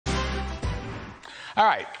All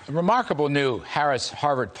right, a remarkable new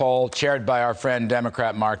Harris-Harvard poll, chaired by our friend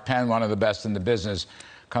Democrat Mark Penn, one of the best in the business,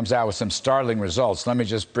 comes out with some startling results. Let me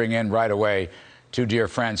just bring in right away two dear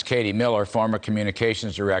friends, Katie Miller, former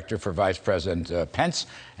communications director for Vice President Pence,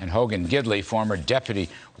 and Hogan Gidley, former deputy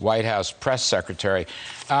White House press secretary.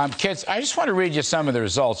 Kids, I just want to read you some of the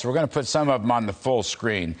results. We're going to put some of them on the full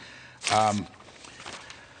screen.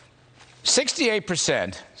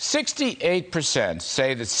 68%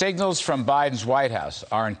 say that signals from Biden's White House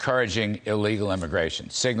are encouraging illegal immigration.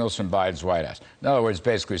 Signals from Biden's White House. In other words,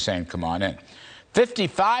 basically saying, come on in.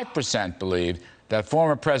 55% believe that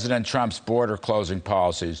former President Trump's border closing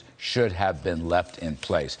policies should have been left in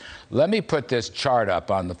place. Let me put this chart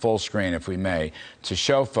up on the full screen, if we may, to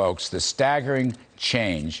show folks the staggering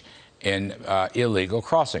change in illegal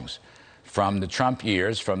crossings from the Trump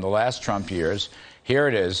years, from the last Trump years. Here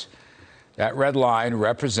it is. That red line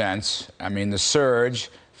represents, the surge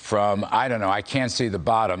from, I don't know, I can't see the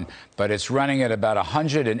bottom, but it's running at about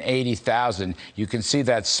 180,000. You can see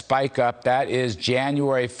that spike up. That is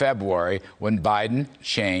January, February, when Biden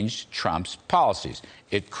changed Trump's policies.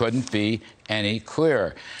 It couldn't be any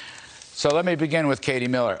clearer. So let me begin with Katie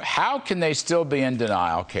Miller. How can they still be in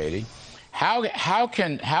denial, Katie? How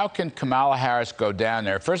can Kamala Harris go down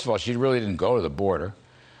there? First of all, she really didn't go to the border.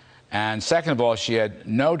 And second of all, she had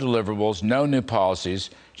no deliverables, no new policies.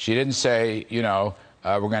 She didn't say, we're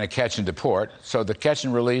going to catch and deport. So the catch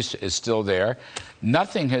and release is still there.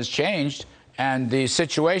 Nothing has changed. And the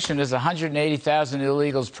situation is 180,000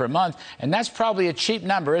 illegals per month. And that's probably a cheap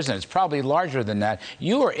number, isn't it? It's probably larger than that.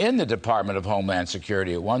 You were in the Department of Homeland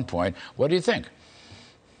Security at one point. What do you think?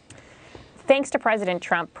 Thanks to President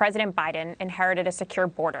Trump, President Biden inherited a secure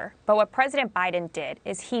border. But what President Biden did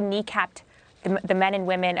is he kneecapped the men and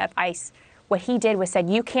women of ICE. What he did was said,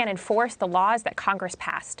 you can't enforce the laws that Congress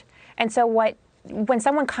passed. And so when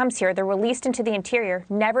someone comes here, they're released into the interior,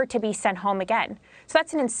 never to be sent home again. So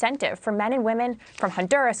that's an incentive for men and women from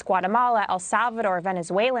Honduras, Guatemala, El Salvador,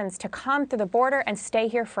 Venezuelans to come through the border and stay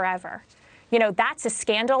here forever. That's a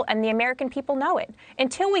scandal, and the American people know it.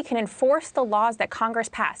 Until we can enforce the laws that Congress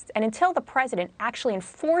passed, and until the president actually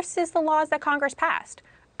enforces the laws that Congress passed,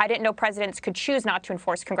 I didn't know presidents could choose not to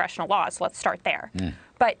enforce congressional laws, so let's start there.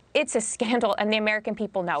 But it's a scandal, and the American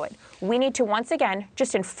people know it. We need to, once again,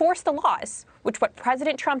 just enforce the laws, which what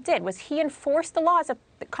President Trump did was he enforced the laws that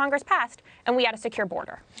Congress passed, and we had a secure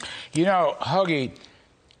border. Hoagie,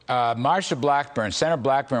 Marsha Blackburn, Senator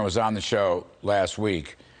Blackburn was on the show last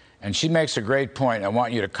week, and she makes a great point. I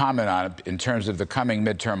want you to comment on it in terms of the coming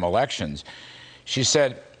midterm elections. She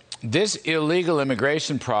said, this illegal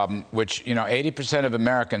immigration problem, which, 80% of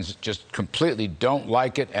Americans just completely don't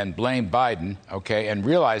like it and blame Biden, and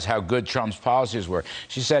realize how good Trump's policies were.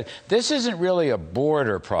 She said, this isn't really a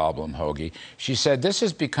border problem, Hoagie. She said, this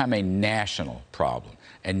has become a national problem.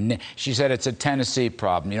 And she said it's a Tennessee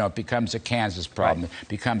problem. It becomes a Kansas problem. Right. It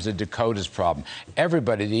becomes a Dakota's problem.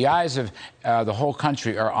 Everybody, the eyes of the whole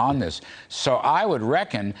country are on this. So I would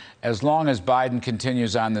reckon as long as Biden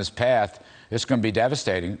continues on this path, it's going to be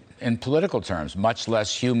devastating in political terms, much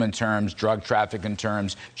less human terms, drug trafficking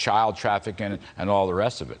terms, child trafficking, and all the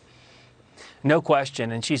rest of it. No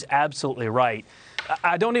question, and she's absolutely right.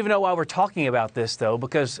 I don't even know why we're talking about this, though,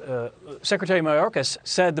 because Secretary Mayorkas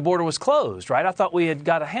said the border was closed, right? I thought we had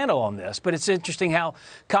got a handle on this. But it's interesting how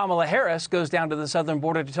Kamala Harris goes down to the southern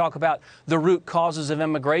border to talk about the root causes of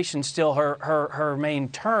immigration, still her main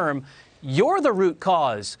term. You're the root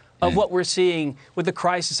cause of what we're seeing with the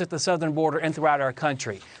crisis at the southern border and throughout our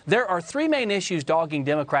country. There are three main issues dogging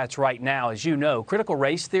Democrats right now, as you know. Critical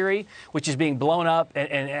race theory, which is being blown up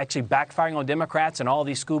and actually backfiring on Democrats in all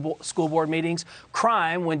these school board meetings.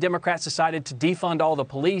 Crime, when Democrats decided to defund all the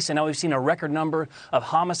police, and now we've seen a record number of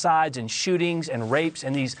homicides and shootings and rapes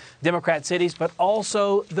in these Democrat cities, but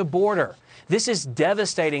also the border. This is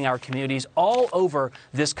devastating our communities all over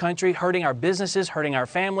this country, hurting our businesses, hurting our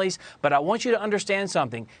families. But I want you to understand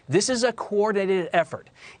something. This is a coordinated effort.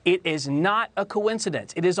 It is not a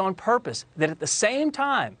coincidence. It is on purpose that at the same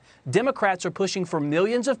time, Democrats are pushing for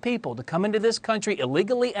millions of people to come into this country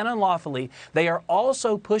illegally and unlawfully. They are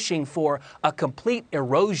also pushing for a complete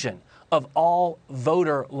erosion of all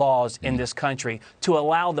voter laws in this country to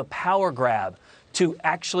allow the power grab to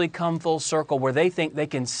actually come full circle, where they think they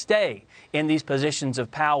can stay in these positions of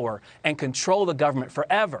power and control the government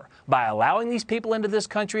forever by allowing these people into this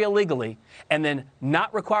country illegally and then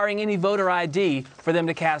not requiring any voter ID for them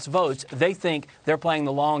to cast votes. They think they're playing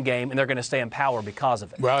the long game and they're going to stay in power because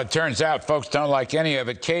of it. Well, it turns out folks don't like any of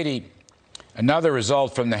it. Katie, another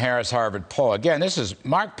result from the Harris-Harvard poll. Again, this is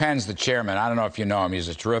Mark Penn's the chairman. I don't know if you know him. He's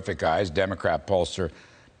a terrific guy. He's a Democrat pollster.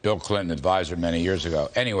 Bill Clinton advisor many years ago.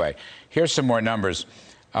 Anyway, here's some more numbers.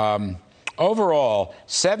 Overall,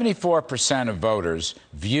 74% of voters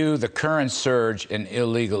view the current surge in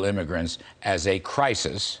illegal immigrants as a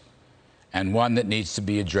crisis and one that needs to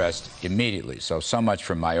be addressed immediately. So much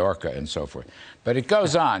for Majorca and so forth. But it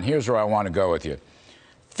goes on. Here's where I want to go with you.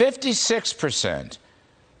 56%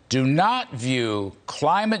 do not view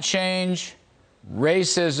climate change,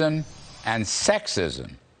 racism, and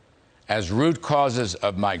sexism as root causes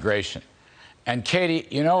of migration. And Katie,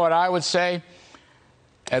 you know what I would say?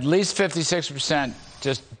 At least 56%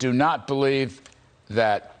 just do not believe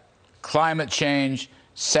that climate change,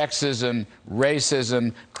 sexism,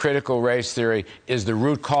 racism, critical race theory is the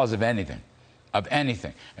root cause of anything.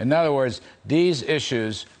 In other words, these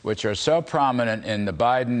issues, which are so prominent in the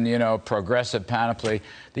Biden, progressive panoply,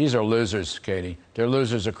 these are losers, Katie. They're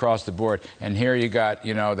losers across the board. And here you got,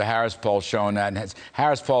 the Harris poll showing that. And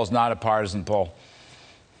Harris poll is not a partisan poll.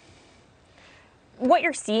 What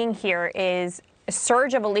you're seeing here is a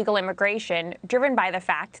surge of illegal immigration driven by the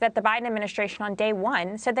fact that the Biden administration on day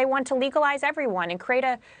one said they want to legalize everyone and create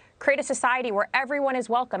a society where everyone is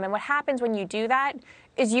welcome. And what happens when you do that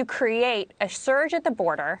is you create a surge at the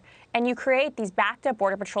border and you create these backed up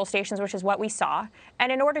border patrol stations, which is what we saw.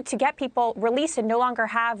 And in order to get people released and no longer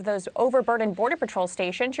have those overburdened border patrol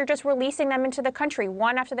stations, you're just releasing them into the country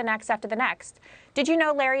one after the next after the next. Did you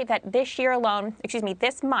know, Larry, that this year alone,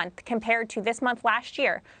 this month compared to this month last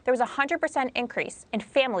year, there was a 100% increase in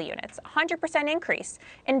family units, 100% increase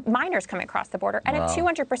in minors coming across the border, and a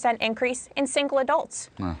 200% increase in single adults.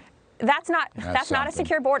 That's not a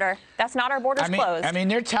secure border. That's not our borders closed. I mean,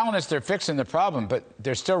 they're telling us they're fixing the problem, but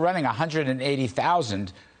they're still running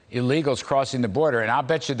 180,000 illegals crossing the border, and I'll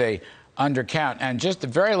bet you they undercount. And just the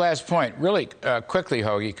very last point, really quickly,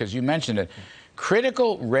 Hoagie, because you mentioned it,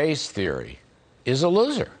 critical race theory is a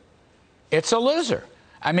loser. It's a loser.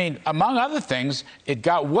 I mean, among other things, it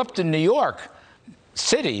got whooped in New York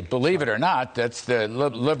City, believe it or not. That's the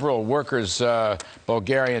liberal workers'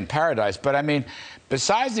 Bulgarian paradise. But I mean,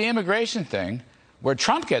 besides the immigration thing, where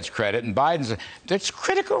Trump gets credit and Biden's, this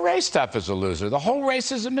critical race stuff is a loser. The whole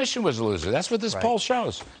racism mission was a loser. That's what this poll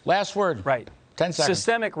shows. Last word. Right. 10 seconds.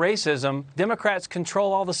 Systemic racism, Democrats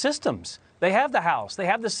control all the systems. They have the House, they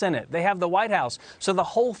have the Senate, they have the White House. So the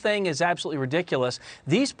whole thing is absolutely ridiculous.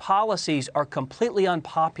 These policies are completely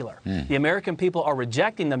unpopular. The American people are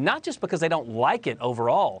rejecting them, not just because they don't like it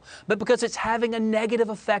overall, but because it's having a negative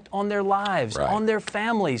effect on their lives, on their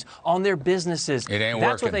families, on their businesses. It ain't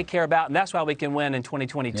That's working. what they care about, and that's why we can win in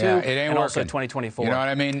 2022 and also 2024. You know what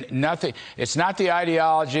I mean? Nothing. It's not the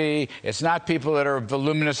ideology. It's not people that are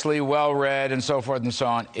voluminously well-read and so forth and so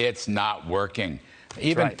on. It's not working.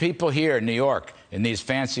 Even people here in New York, in these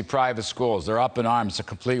fancy private schools, they're up in arms. It's a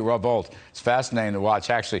complete revolt. It's fascinating to watch.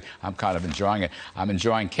 Actually, I'm kind of enjoying it. I'm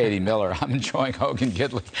enjoying Katie Miller. I'm enjoying Hogan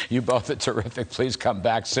Gidley. You both are terrific. Please come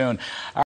back soon.